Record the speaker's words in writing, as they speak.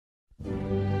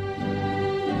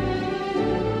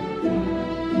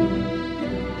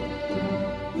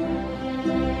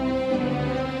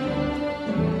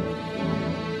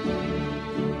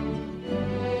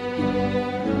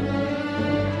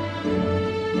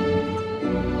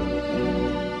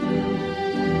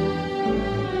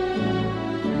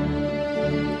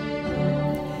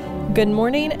Good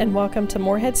morning and welcome to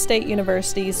Morehead State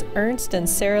University's Ernst and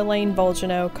Sara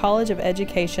Volgenau College of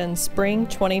Education Spring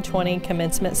 2020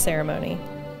 Commencement Ceremony.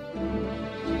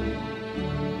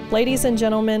 Ladies and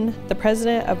gentlemen, the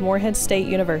President of Morehead State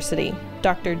University,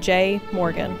 Dr. J.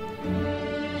 Morgan.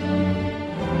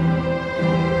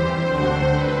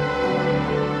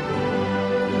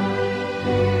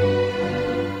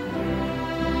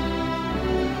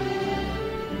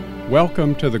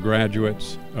 Welcome to the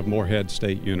graduates of Morehead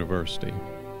State University.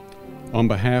 On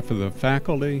behalf of the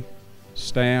faculty,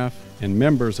 staff, and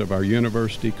members of our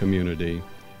university community,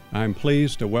 I am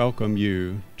pleased to welcome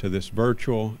you to this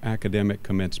virtual academic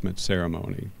commencement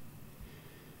ceremony.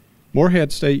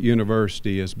 Morehead State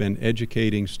University has been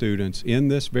educating students in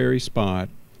this very spot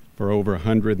for over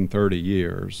 130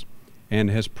 years and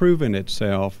has proven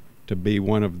itself to be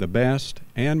one of the best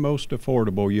and most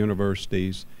affordable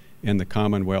universities in the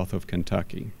Commonwealth of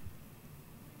Kentucky.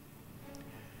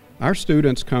 Our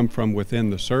students come from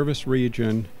within the service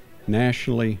region,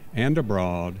 nationally and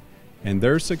abroad, and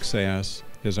their success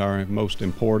is our most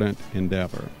important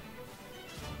endeavor.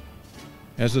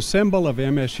 As a symbol of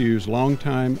MSU's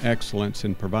longtime excellence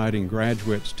in providing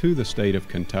graduates to the state of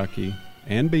Kentucky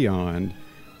and beyond,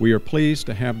 we are pleased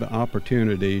to have the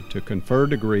opportunity to confer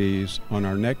degrees on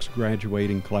our next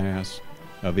graduating class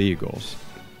of Eagles.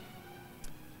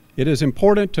 It is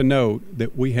important to note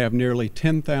that we have nearly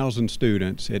 10,000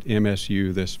 students at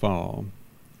MSU this fall.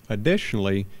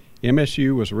 Additionally,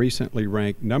 MSU was recently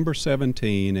ranked number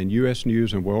 17 in U.S.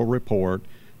 News & World Report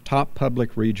Top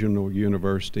Public Regional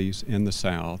Universities in the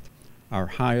South, our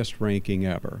highest ranking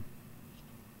ever.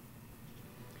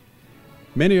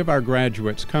 Many of our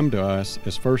graduates come to us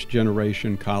as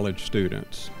first-generation college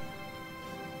students.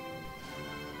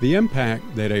 The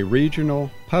impact that a regional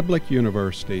public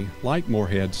university like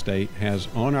Morehead State has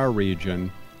on our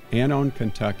region and on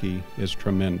Kentucky is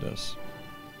tremendous.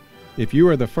 If you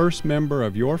are the first member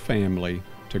of your family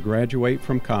to graduate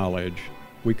from college,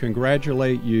 we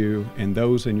congratulate you and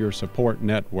those in your support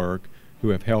network who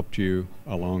have helped you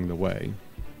along the way.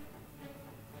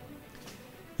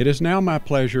 It is now my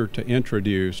pleasure to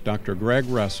introduce Dr. Greg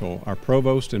Russell, our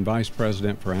Provost and Vice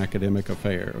President for Academic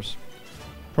Affairs.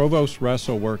 Provost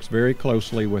Russell works very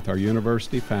closely with our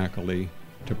university faculty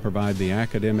to provide the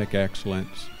academic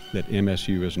excellence that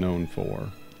MSU is known for.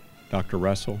 Dr.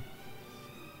 Russell.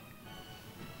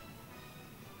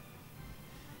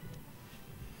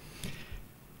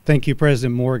 Thank you,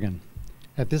 President Morgan.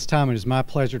 At this time, it is my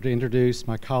pleasure to introduce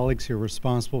my colleagues who are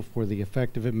responsible for the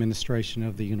effective administration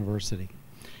of the university.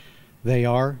 They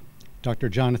are Dr.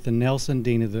 Jonathan Nelson,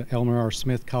 Dean of the Elmer R.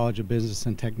 Smith College of Business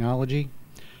and Technology,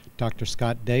 Dr.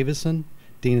 Scott Davison,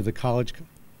 Dean of the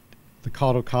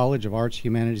Caldwell College of Arts,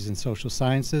 Humanities, and Social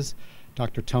Sciences,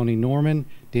 Dr. Tony Norman,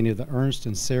 Dean of the Ernst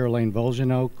and Sara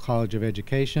Volgenau College of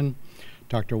Education,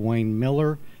 Dr. Wayne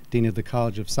Miller, Dean of the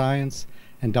College of Science,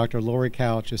 and Dr. Lori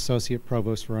Couch, Associate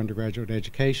Provost for Undergraduate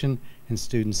Education and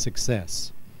Student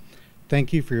Success.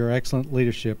 Thank you for your excellent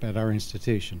leadership at our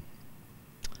institution.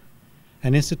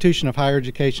 An institution of higher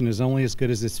education is only as good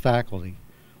as its faculty.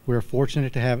 We are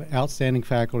fortunate to have outstanding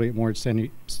faculty at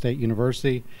Morehead State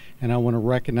University, and I want to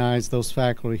recognize those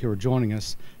faculty who are joining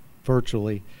us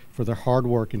virtually for their hard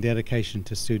work and dedication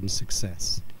to student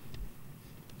success.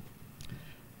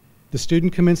 The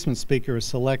student commencement speaker is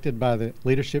selected by the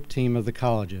leadership team of the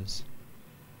colleges.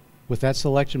 With that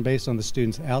selection based on the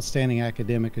students' outstanding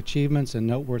academic achievements and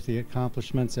noteworthy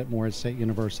accomplishments at Morehead State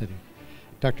University.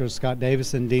 Dr. Scott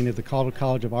Davison, Dean of the Caldwell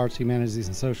College of Arts, Humanities,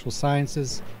 and Social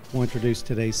Sciences, will introduce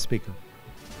today's speaker.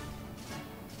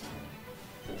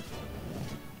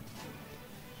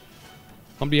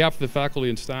 On behalf of the faculty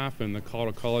and staff and the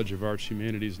Caldwell College of Arts,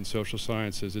 Humanities, and Social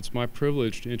Sciences, it's my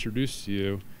privilege to introduce to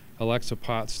you Alexa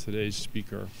Potts, today's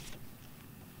speaker.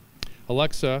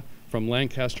 Alexa, from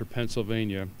Lancaster,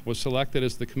 Pennsylvania, was selected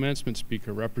as the commencement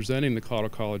speaker representing the Caldwell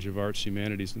College of Arts,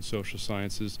 Humanities, and Social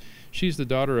Sciences. She's the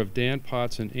daughter of Dan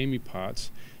Potts and Amy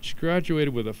Potts. She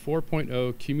graduated with a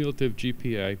 4.0 cumulative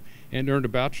GPA and earned a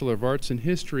Bachelor of Arts in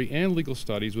History and Legal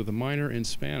Studies with a minor in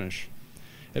Spanish.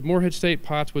 At Morehead State,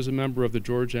 Potts was a member of the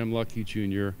George M. Luckey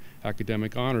Jr.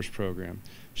 Academic Honors Program.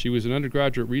 She was an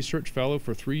undergraduate research fellow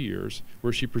for 3 years,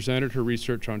 where she presented her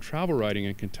research on travel writing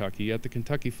in Kentucky at the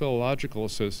Kentucky Philological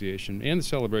Association and the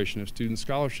Celebration of Student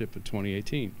Scholarship in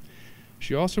 2018.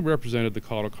 She also represented the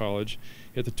Caldwell College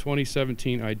at the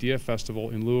 2017 IDEA Festival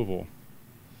in Louisville.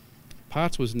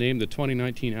 Potts was named the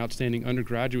 2019 Outstanding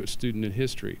Undergraduate Student in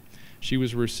History. She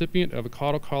was a recipient of a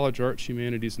Caldwell College Arts,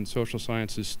 Humanities, and Social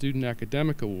Sciences Student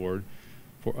Academic Award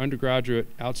for undergraduate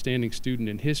outstanding student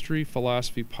in history,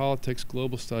 philosophy, politics,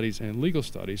 global studies, and legal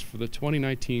studies for the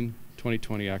 2019-20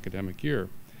 2020 academic year.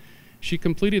 She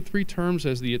completed 3 terms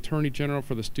as the Attorney General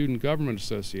for the Student Government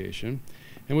Association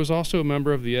and was also a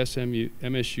member of the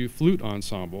MSU Flute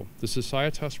Ensemble, the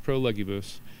Societas Pro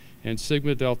Legibus, and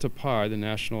Sigma Delta Pi, the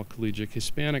National Collegiate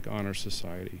Hispanic Honor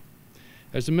Society.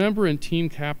 As a member and team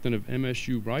captain of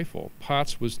MSU Rifle,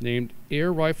 Potts was named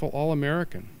Air Rifle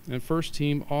All-American and first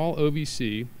team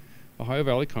All-OVC, Ohio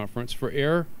Valley Conference, for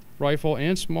Air Rifle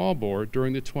and Small Bore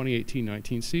during the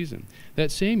 2018-19 season.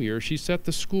 That same year, she set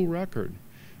the school record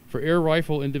for Air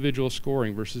Rifle individual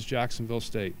scoring versus Jacksonville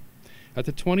State. At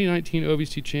the 2019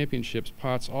 OVC Championships,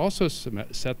 Potts also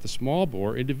set the Small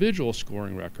Bore individual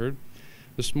scoring record,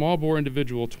 the Small Bore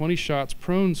individual 20 shots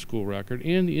prone school record,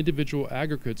 and the individual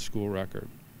aggregate school record.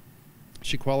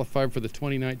 She qualified for the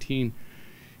 2019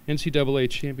 NCAA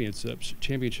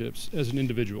championships as an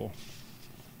individual.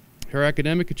 Her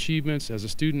academic achievements as a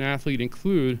student athlete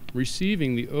include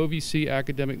receiving the OVC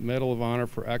Academic Medal of Honor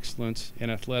for Excellence in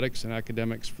Athletics and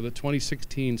Academics for the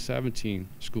 2016-17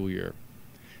 school year.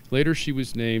 Later, she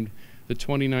was named the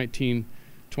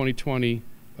 2019-2020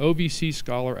 OVC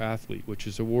Scholar Athlete, which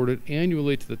is awarded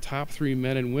annually to the top 3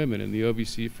 men and women in the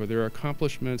OVC for their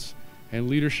accomplishments and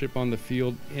leadership on the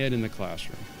field and in the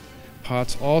classroom.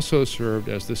 Potts also served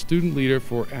as the student leader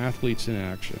for Athletes in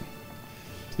Action.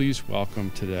 Please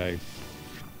welcome today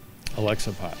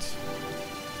Alexa Potts.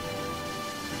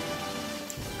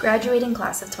 Graduating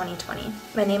class of 2020.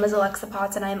 My name is Alexa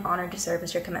Potts and I am honored to serve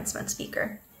as your commencement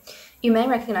speaker. You may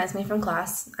recognize me from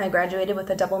class. I graduated with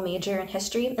a double major in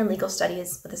history and legal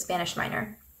studies with a Spanish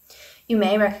minor. You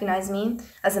may recognize me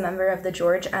as a member of the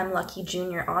George M. Lucky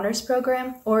Jr. Honors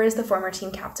Program or as the former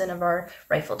team captain of our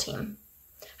rifle team.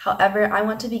 However, I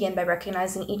want to begin by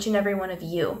recognizing each and every one of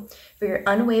you for your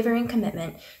unwavering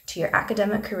commitment to your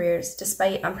academic careers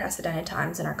despite unprecedented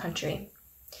times in our country.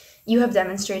 You have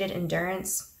demonstrated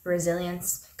endurance,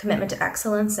 resilience, commitment to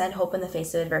excellence, and hope in the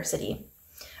face of adversity.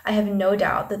 I have no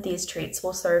doubt that these traits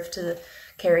will serve to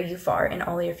carry you far in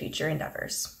all your future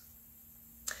endeavors.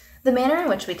 The manner in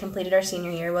which we completed our senior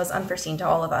year was unforeseen to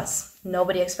all of us.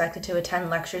 Nobody expected to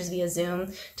attend lectures via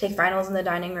Zoom, take finals in the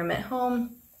dining room at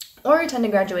home, or attend a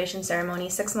graduation ceremony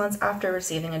 6 months after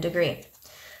receiving a degree.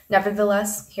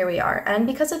 Nevertheless, here we are, and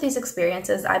because of these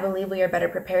experiences, I believe we are better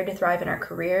prepared to thrive in our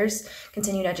careers,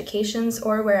 continued educations,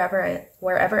 or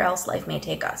wherever else life may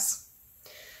take us.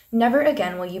 Never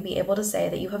again will you be able to say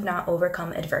that you have not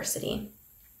overcome adversity.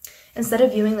 Instead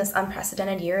of viewing this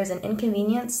unprecedented year as an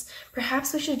inconvenience,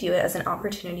 perhaps we should view it as an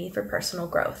opportunity for personal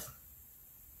growth.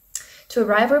 To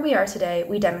arrive where we are today,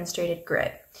 we demonstrated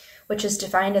grit, which is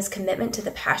defined as commitment to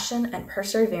the passion and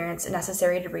perseverance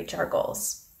necessary to reach our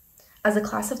goals. As a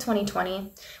class of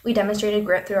 2020, we demonstrated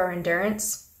grit through our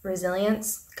endurance,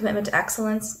 resilience, commitment to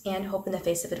excellence, and hope in the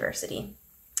face of adversity.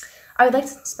 I would like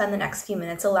to spend the next few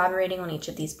minutes elaborating on each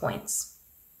of these points.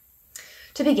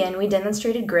 To begin, we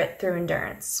demonstrated grit through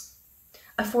endurance.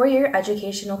 A 4-year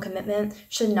educational commitment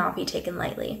should not be taken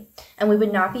lightly, and we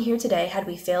would not be here today had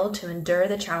we failed to endure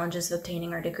the challenges of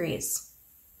obtaining our degrees.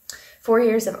 4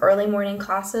 years of early morning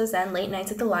classes and late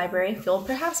nights at the library, fueled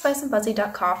perhaps by some fuzzy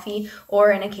duck coffee or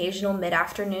an occasional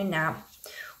mid-afternoon nap,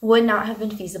 would not have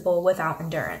been feasible without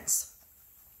endurance.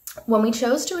 When we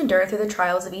chose to endure through the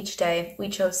trials of each day, we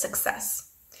chose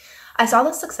success. I saw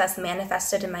this success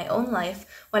manifested in my own life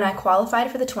when I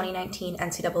qualified for the 2019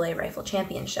 NCAA Rifle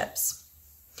Championships.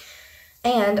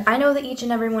 And I know that each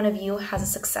and every one of you has a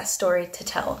success story to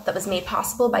tell that was made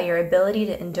possible by your ability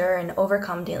to endure and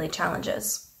overcome daily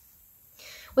challenges.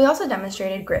 We also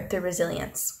demonstrated grit through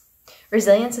resilience.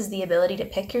 Resilience is the ability to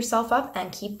pick yourself up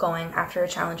and keep going after a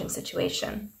challenging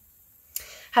situation.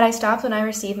 Had I stopped when I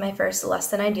received my first less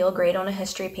than ideal grade on a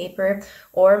history paper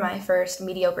or my first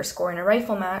mediocre score in a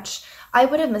rifle match, I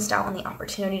would have missed out on the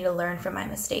opportunity to learn from my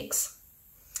mistakes.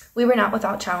 We were not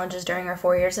without challenges during our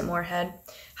 4 years at Morehead.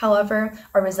 However,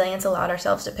 our resilience allowed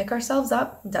ourselves to pick ourselves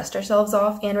up, dust ourselves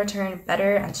off, and return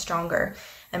better and stronger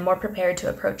and more prepared to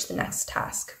approach the next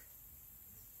task.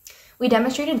 We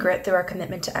demonstrated grit through our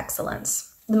commitment to excellence.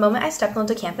 The moment I stepped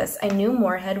onto campus, I knew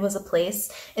Morehead was a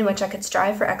place in which I could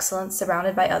strive for excellence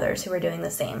surrounded by others who were doing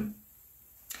the same.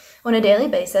 On a daily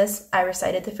basis, I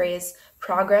recited the phrase,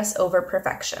 "progress over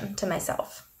perfection," to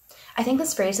myself. I think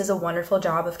this phrase does a wonderful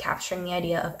job of capturing the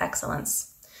idea of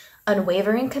excellence.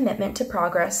 Unwavering commitment to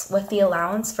progress with the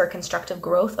allowance for constructive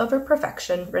growth over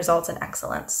perfection results in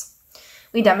excellence.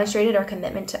 We demonstrated our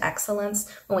commitment to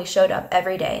excellence when we showed up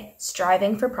every day,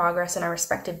 striving for progress in our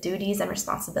respective duties and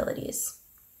responsibilities.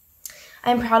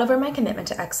 I am proud of where my commitment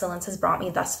to excellence has brought me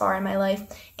thus far in my life,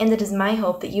 and it is my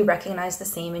hope that you recognize the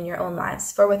same in your own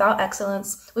lives, for without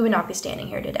excellence, we would not be standing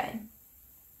here today.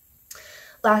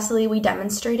 Lastly, we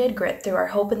demonstrated grit through our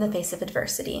hope in the face of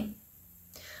adversity.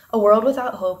 A world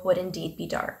without hope would indeed be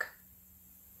dark.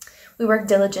 We worked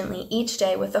diligently each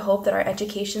day with the hope that our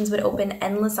educations would open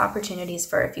endless opportunities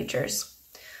for our futures.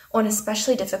 On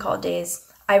especially difficult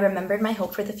days, I remembered my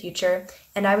hope for the future,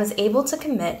 and I was able to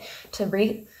recommit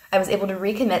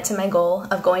to my goal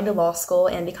of going to law school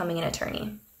and becoming an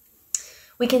attorney.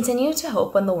 We continued to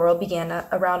hope when the world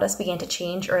around us began to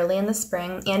change early in the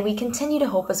spring, and we continue to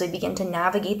hope as we begin to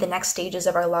navigate the next stages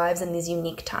of our lives in these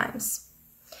unique times.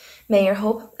 May your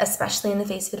hope, especially in the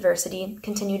face of adversity,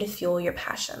 continue to fuel your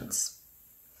passions.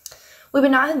 We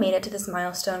would not have made it to this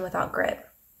milestone without grit.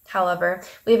 However,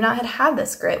 we have not had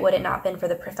this grit would it not been for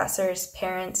the professors,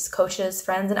 parents, coaches,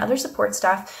 friends, and other support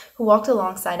staff who walked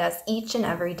alongside us each and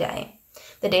every day,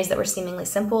 the days that were seemingly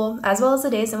simple, as well as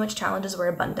the days in which challenges were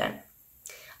abundant.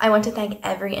 I want to thank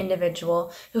every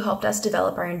individual who helped us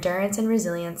develop our endurance and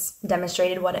resilience,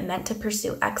 demonstrated what it meant to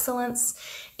pursue excellence,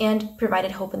 and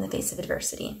provided hope in the face of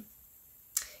adversity.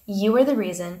 You are the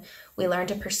reason we learn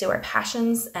to pursue our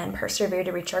passions and persevere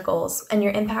to reach our goals, and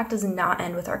your impact does not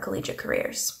end with our collegiate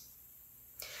careers.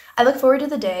 I look forward to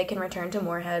the day I can return to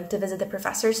Morehead to visit the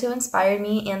professors who inspired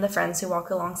me and the friends who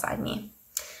walk alongside me.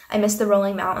 I miss the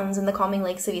rolling mountains and the calming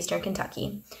lakes of eastern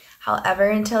Kentucky. However,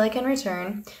 until I can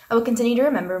return, I will continue to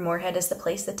remember Morehead as the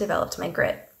place that developed my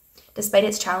grit. Despite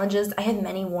its challenges, I have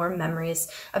many warm memories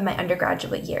of my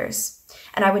undergraduate years,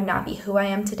 and I would not be who I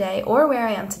am today or where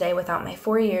I am today without my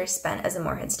 4 years spent as a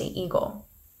Morehead State Eagle.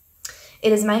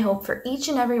 It is my hope for each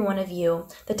and every one of you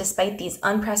that despite these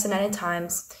unprecedented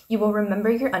times, you will remember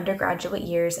your undergraduate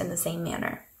years in the same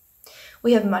manner.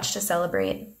 We have much to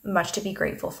celebrate, much to be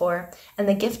grateful for, and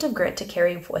the gift of grit to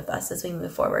carry with us as we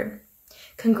move forward.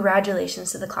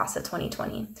 Congratulations to the class of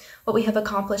 2020. What we have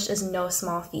accomplished is no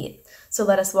small feat, so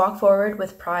let us walk forward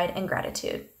with pride and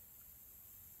gratitude.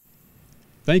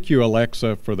 Thank you,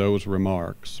 Alexa, for those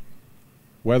remarks.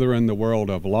 Whether in the world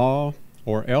of law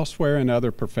or elsewhere in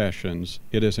other professions,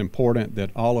 it is important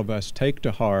that all of us take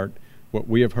to heart what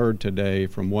we have heard today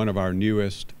from one of our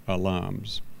newest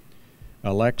alums.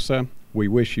 Alexa, we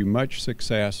wish you much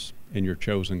success in your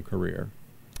chosen career.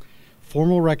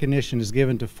 Formal recognition is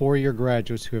given to four-year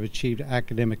graduates who have achieved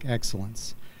academic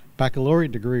excellence.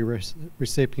 Baccalaureate degree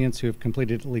recipients who have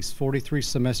completed at least 43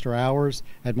 semester hours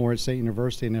at Morehead State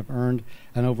University and have earned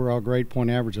an overall grade point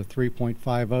average of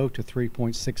 3.50 to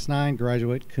 3.69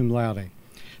 graduate cum laude,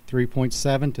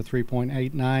 3.7 to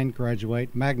 3.89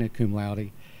 graduate magna cum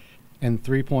laude, and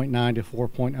 3.9 to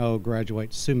 4.0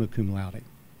 graduate summa cum laude.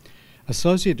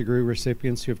 Associate degree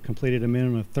recipients who have completed a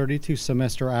minimum of 32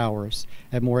 semester hours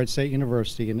at Morehead State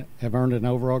University and have earned an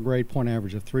overall grade point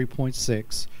average of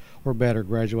 3.6 or better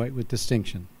graduate with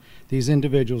distinction. These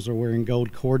individuals are wearing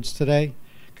gold cords today.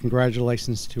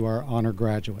 Congratulations to our honor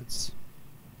graduates.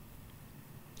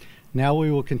 Now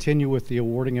we will continue with the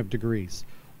awarding of degrees.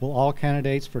 Will all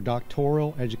candidates for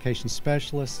doctoral, education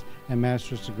specialists, and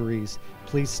master's degrees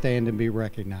please stand and be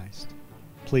recognized?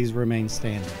 Please remain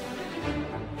standing.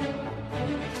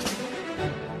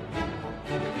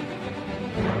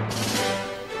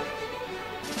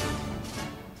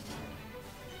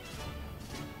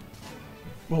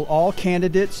 Will all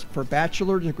candidates for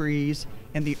bachelor degrees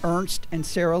in the Ernst and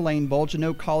Sara Lane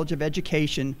Volgenau College of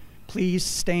Education please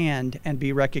stand and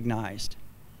be recognized?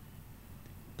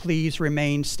 Please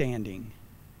remain standing.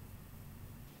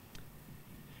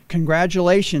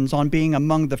 Congratulations on being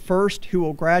among the first who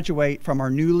will graduate from our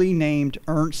newly named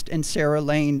Ernst and Sara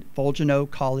Lane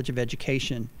Volgenau College of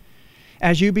Education.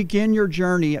 As you begin your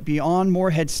journey beyond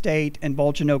Morehead State and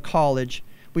Volgenau College,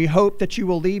 we hope that you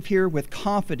will leave here with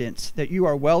confidence that you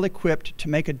are well equipped to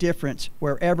make a difference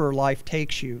wherever life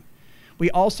takes you.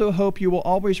 We also hope you will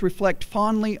always reflect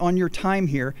fondly on your time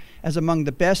here as among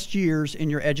the best years in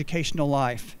your educational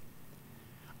life.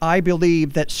 I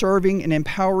believe that serving and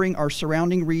empowering our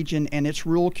surrounding region and its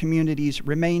rural communities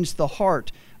remains the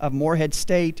heart of Morehead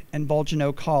State and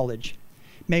Volgenau College.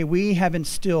 May we have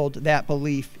instilled that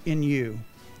belief in you.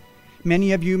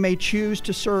 Many of you may choose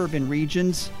to serve in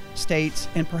regions, states,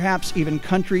 and perhaps even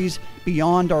countries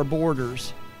beyond our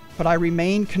borders, but I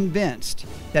remain convinced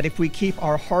that if we keep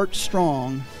our hearts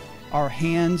strong, our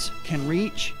hands can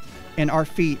reach and our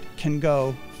feet can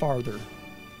go farther.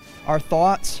 Our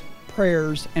thoughts,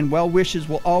 prayers, and well wishes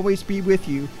will always be with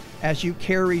you as you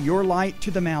carry your light to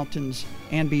the mountains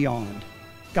and beyond.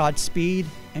 Godspeed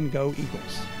and go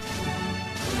Eagles.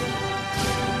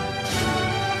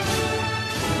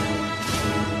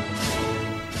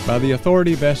 By the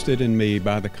authority vested in me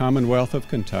by the Commonwealth of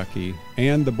Kentucky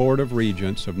and the Board of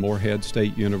Regents of Morehead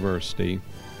State University,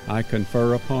 I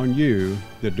confer upon you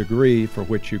the degree for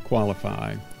which you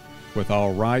qualify. with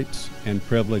all rights and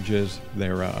privileges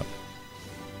thereof.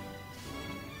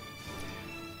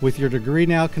 With your degree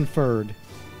now conferred,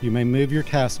 you may move your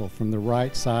tassel from the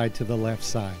right side to the left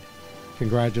side.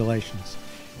 Congratulations.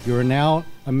 You are now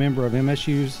a member of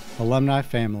MSU's alumni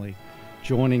family,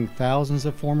 joining thousands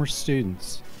of former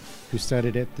students who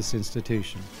studied at this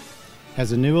institution.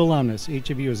 As a new alumnus, each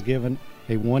of you is given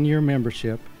a one-year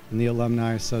membership in the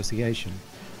Alumni Association.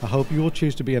 I hope you will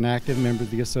choose to be an active member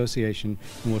of the association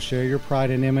and will share your pride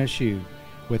in MSU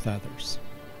with others.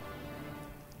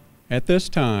 At this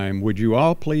time, would you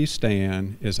all please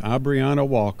stand as Aubriana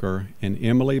Walker and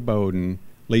Emily Bowden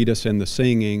lead us in the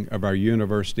singing of our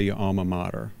university alma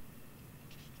mater.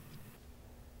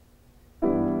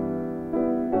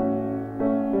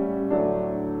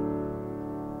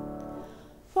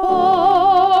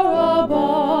 Far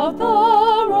above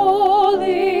the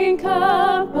rolling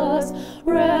campus,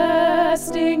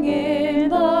 resting in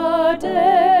the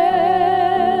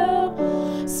dale,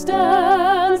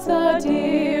 stands the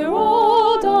dear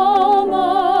old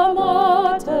alma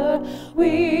mater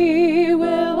we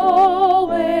will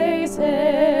always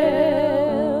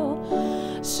hail.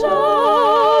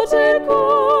 Shout in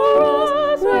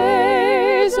chorus,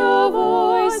 raise your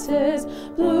voices,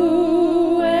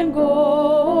 blue and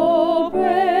gold,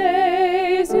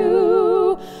 praise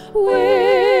you,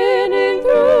 winning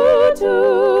through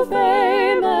to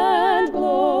fame and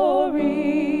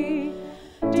glory,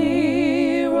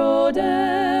 dear old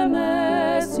MSU.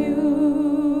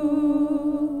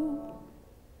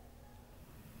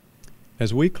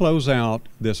 As we close out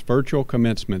this virtual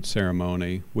commencement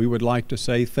ceremony, we would like to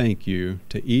say thank you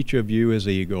to each of you as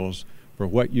Eagles for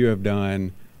what you have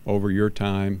done over your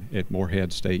time at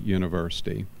Morehead State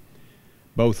University.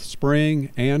 Both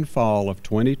spring and fall of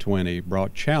 2020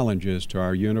 brought challenges to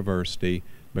our university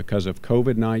because of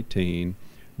COVID-19,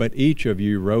 but each of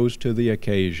you rose to the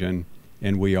occasion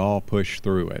and we all pushed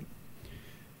through it.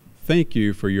 Thank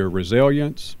you for your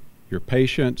resilience, your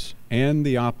patience, and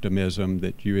the optimism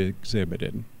that you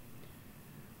exhibited.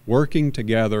 Working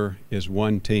together as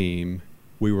one team,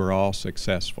 we were all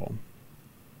successful.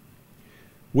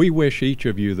 We wish each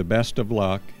of you the best of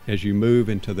luck as you move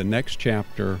into the next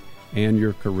chapter and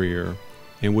your career,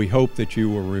 and we hope that you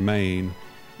will remain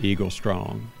Eagle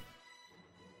Strong.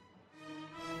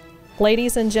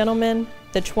 Ladies and gentlemen,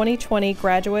 the 2020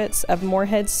 graduates of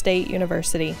Morehead State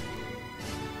University.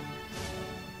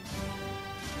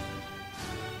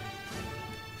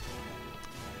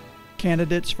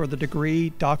 Candidates for the degree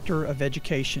Doctor of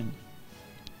Education: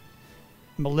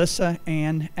 Melissa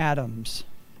Ann Adams,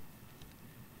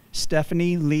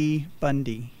 Stephanie Lee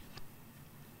Bundy,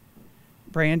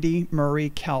 Brandy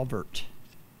Murray Calvert,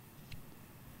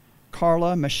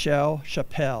 Carla Michelle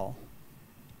Chappelle,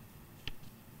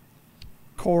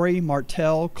 Corey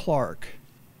Martell Clark,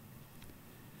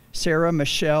 Sarah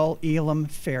Michelle Elam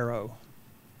Farrow,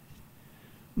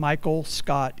 Michael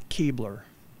Scott Keebler,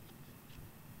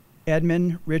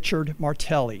 Edmund Richard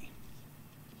Martelli,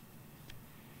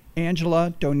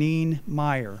 Angela Doneen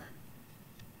Meyer,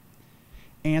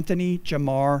 Anthony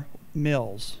Jamar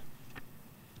Mills,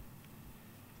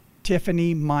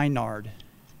 Tiffany Minard,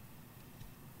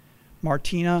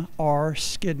 Martina R.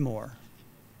 Skidmore.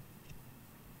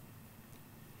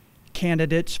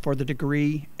 Candidates for the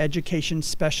degree Education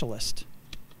Specialist: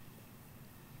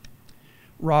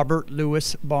 Robert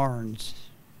Lewis Barnes,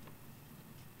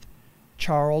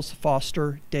 Charles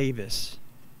Foster Davis,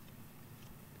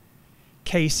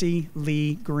 Casey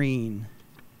Lee Green,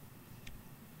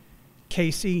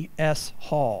 Casey S.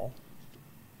 Hall,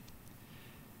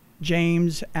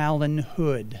 James Allen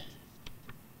Hood,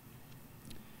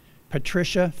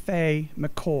 Patricia Faye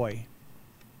McCoy,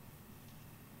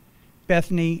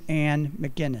 Bethany Ann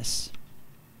McGinnis,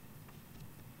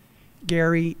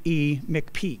 Gary E.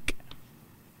 McPeak,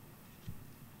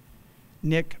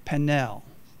 Nick Pennell,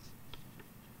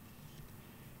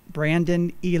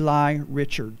 Brandon Eli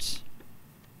Richards,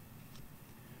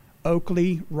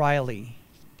 Oakley Riley,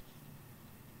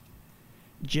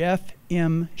 Jeff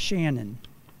M. Shannon,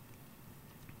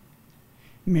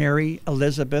 Mary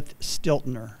Elizabeth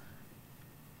Stiltner.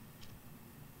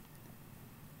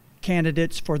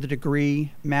 Candidates for the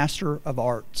degree Master of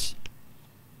Arts: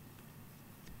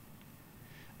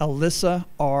 Alyssa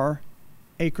R.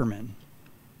 Ackerman,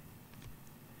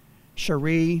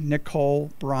 Cherie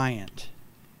Nicole Bryant,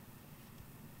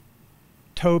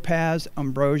 Topaz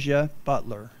Ambrosia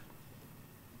Butler,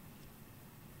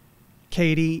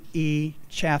 Katie E.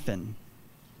 Chaffin,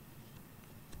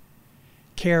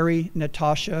 Carrie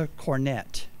Natasha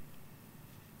Cornett,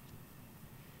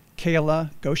 Kayla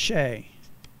Gaucher,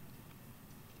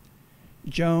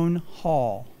 Joan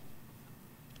Hall,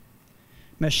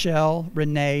 Michelle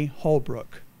Renee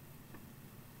Holbrook.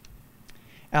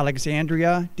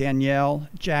 Alexandria Danielle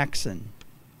Jackson.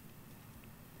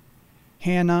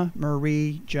 Hannah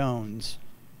Marie Jones.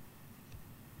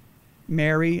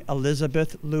 Mary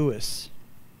Elizabeth Lewis.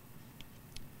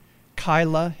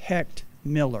 Kyla Hecht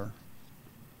Miller.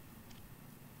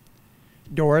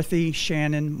 Dorothy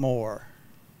Shannon Moore.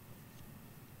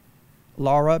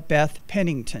 Laura Beth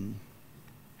Pennington.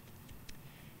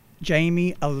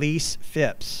 Jamie Elise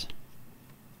Phipps.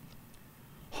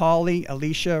 Holly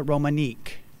Alicia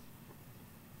Romanique.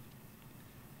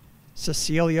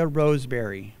 Cecilia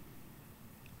Roseberry.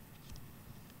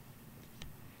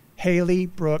 Haley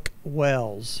Brooke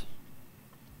Wells.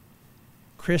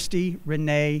 Christy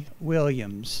Renee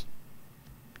Williams.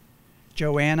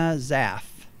 Joanna Zaff.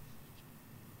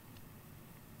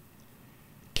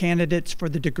 Candidates for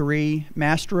the degree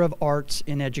Master of Arts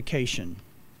in Education: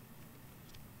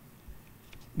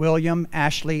 William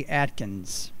Ashley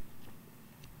Atkins.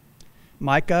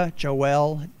 Micah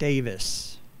Joelle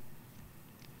Davis.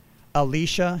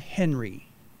 Alicia Henry.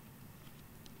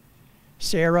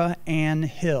 Sarah Ann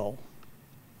Hill.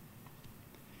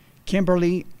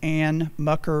 Kimberly Ann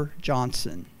Mucker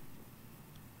Johnson.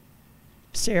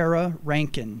 Sarah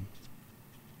Rankin.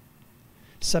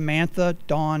 Samantha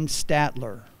Dawn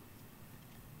Statler.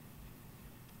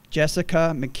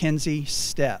 Jessica Mackenzie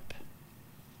Stepp.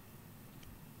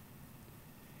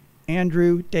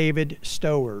 Andrew David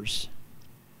Stowers.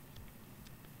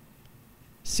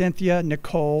 Cynthia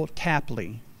Nicole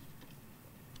Tapley.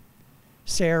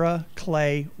 Sarah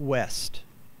Clay West.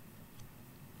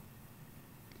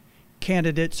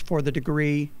 Candidates for the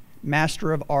degree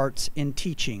Master of Arts in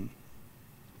Teaching: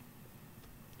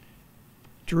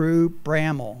 Drew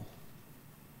Bramall.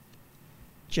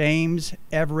 James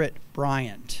Everett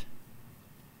Bryant.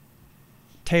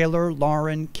 Taylor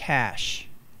Lauren Cash.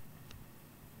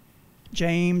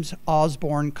 James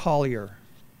Osborne Collier.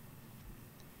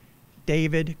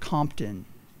 David Compton.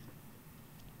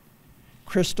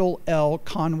 Crystal L.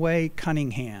 Conway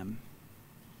Cunningham.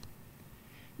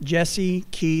 Jesse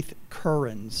Keith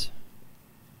Currens.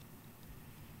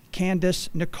 Candace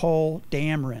Nicole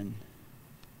Damron.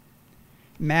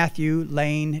 Matthew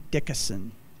Lane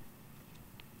Dickinson.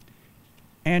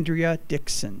 Andrea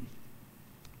Dixon.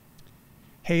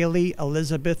 Haley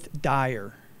Elizabeth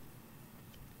Dyer.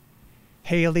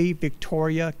 Haley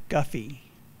Victoria Guffey.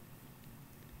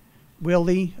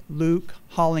 Willie Luke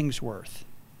Hollingsworth.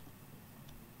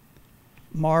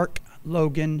 Mark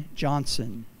Logan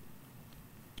Johnson.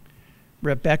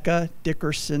 Rebecca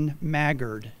Dickerson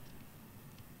Maggard.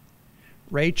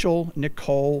 Rachel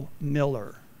Nicole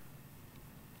Miller.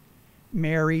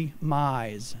 Mary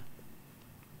Mize.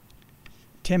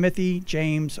 Timothy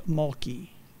James Mulkey.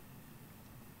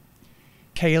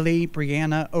 Kaylee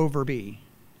Brianna Overby.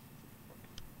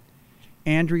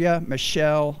 Andrea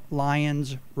Michelle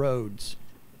Lyons Rhodes.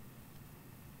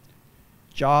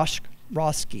 Josh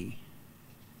Roski.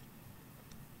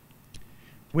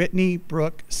 Whitney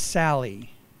Brooke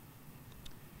Sally.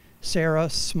 Sarah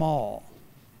Small.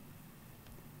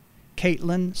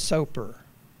 Caitlin Soper.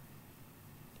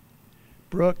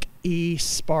 Brooke E.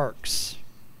 Sparks.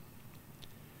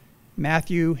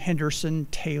 Matthew Henderson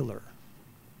Taylor.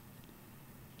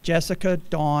 Jessica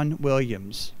Dawn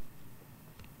Williams.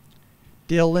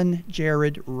 Dylan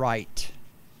Jared Wright.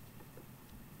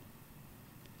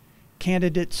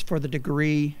 Candidates for the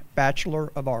degree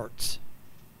Bachelor of Arts: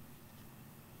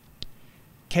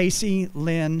 Casey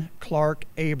Lynn Clark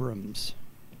Abrams.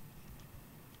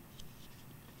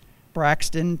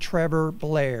 Braxton Trevor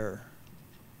Blair.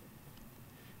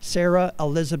 Sarah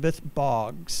Elizabeth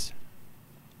Boggs.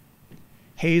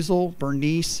 Hazel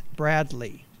Bernice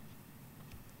Bradley.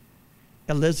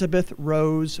 Elizabeth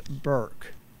Rose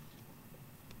Burke.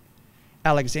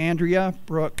 Alexandria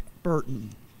Brooke Burton.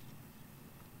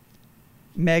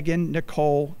 Megan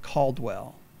Nicole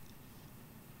Caldwell.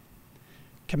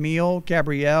 Camille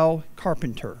Gabrielle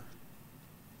Carpenter.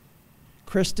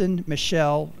 Kristen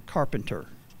Michelle Carpenter.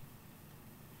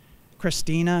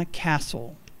 Christina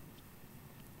Castle.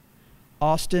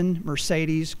 Austin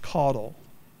Mercedes Caudle.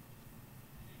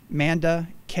 Manda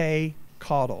K.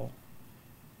 Caudle.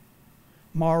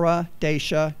 Mara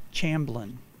Daisha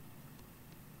Chamblin.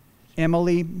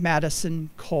 Emily Madison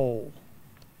Cole.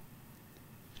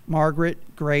 Margaret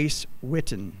Grace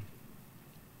Witten.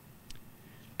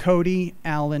 Cody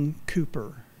Allen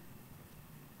Cooper.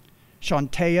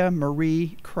 Shantea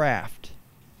Marie Kraft.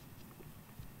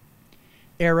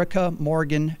 Erica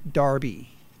Morgan Darby.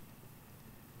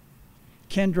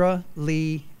 Kendra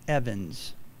Lee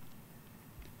Evans.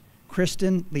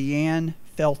 Kristen Leanne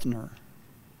Feltner.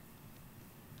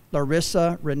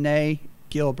 Larissa Renee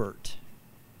Gilbert.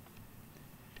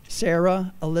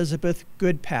 Sarah Elizabeth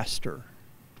Goodpaster.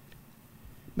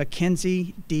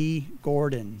 Mackenzie D.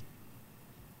 Gordon.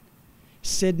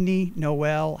 Sydney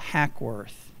Noel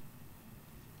Hackworth.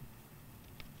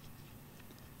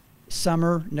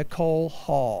 Summer Nicole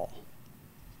Hall.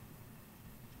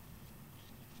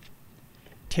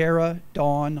 Tara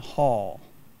Dawn Hall.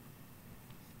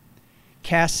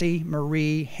 Cassie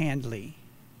Marie Handley.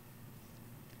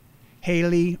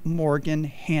 Haley Morgan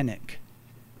Hannock.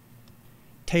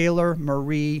 Taylor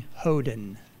Marie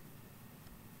Hoden.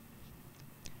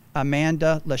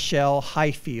 Amanda Lachelle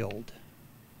Highfield.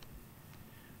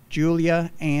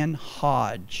 Julia Ann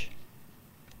Hodge.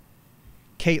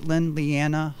 Caitlin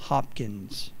Leanna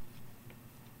Hopkins.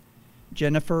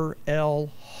 Jennifer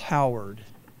L. Howard.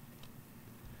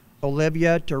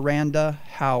 Olivia Duranda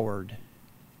Howard.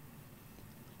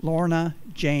 Lorna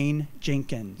Jane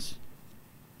Jenkins.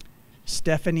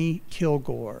 Stephanie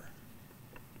Kilgore.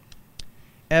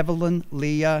 Evelyn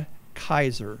Leah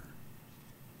Kaiser.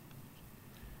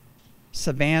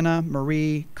 Savannah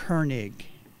Marie Koenig.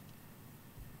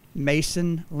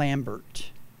 Mason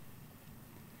Lambert.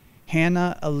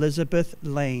 Hannah Elizabeth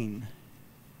Lane.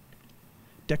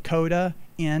 Dakota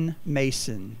N.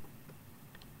 Mason.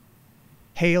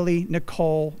 Haley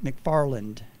Nicole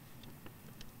McFarland.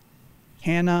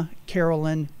 Hannah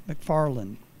Carolyn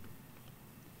McFarland.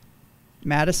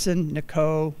 Madison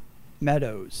Nicole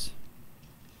Meadows.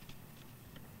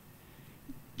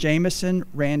 Jameson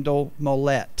Randall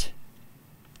Mollett.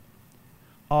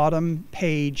 Autumn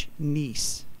Page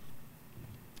Neese.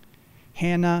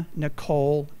 Hannah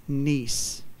Nicole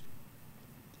Neese.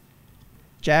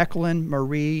 Jacqueline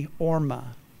Marie Orma.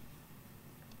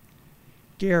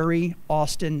 Gary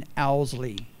Austin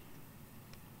Owsley.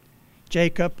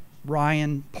 Jacob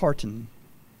Ryan Parton.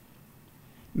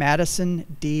 Madison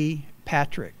D.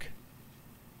 Patrick.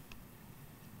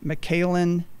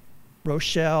 Michaelin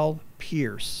Rochelle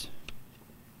Pierce.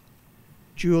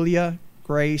 Julia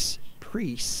Grace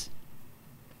Priest.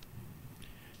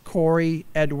 Corey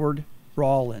Edward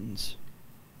Rawlins.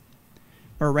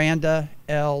 Miranda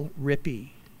L.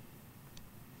 Rippey.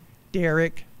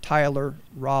 Derek Tyler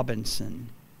Robinson.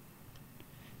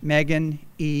 Megan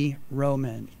E.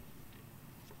 Roman.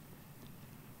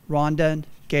 Rhonda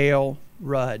Gail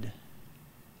Rudd.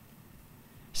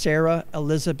 Sarah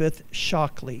Elizabeth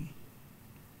Shockley.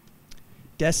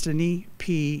 Destiny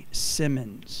P.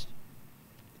 Simmons.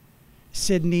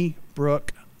 Sydney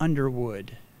Brooke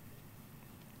Underwood.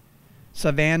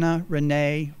 Savannah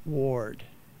Renee Ward.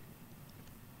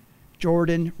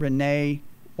 Jordan Renee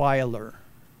Weiler.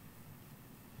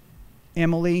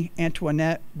 Emily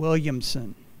Antoinette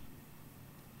Williamson.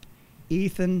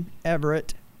 Ethan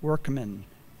Everett Workman.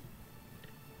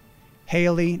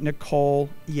 Haley Nicole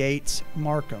Yates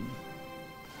Markham.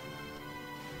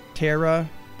 Tara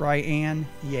Brianne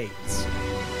Yates.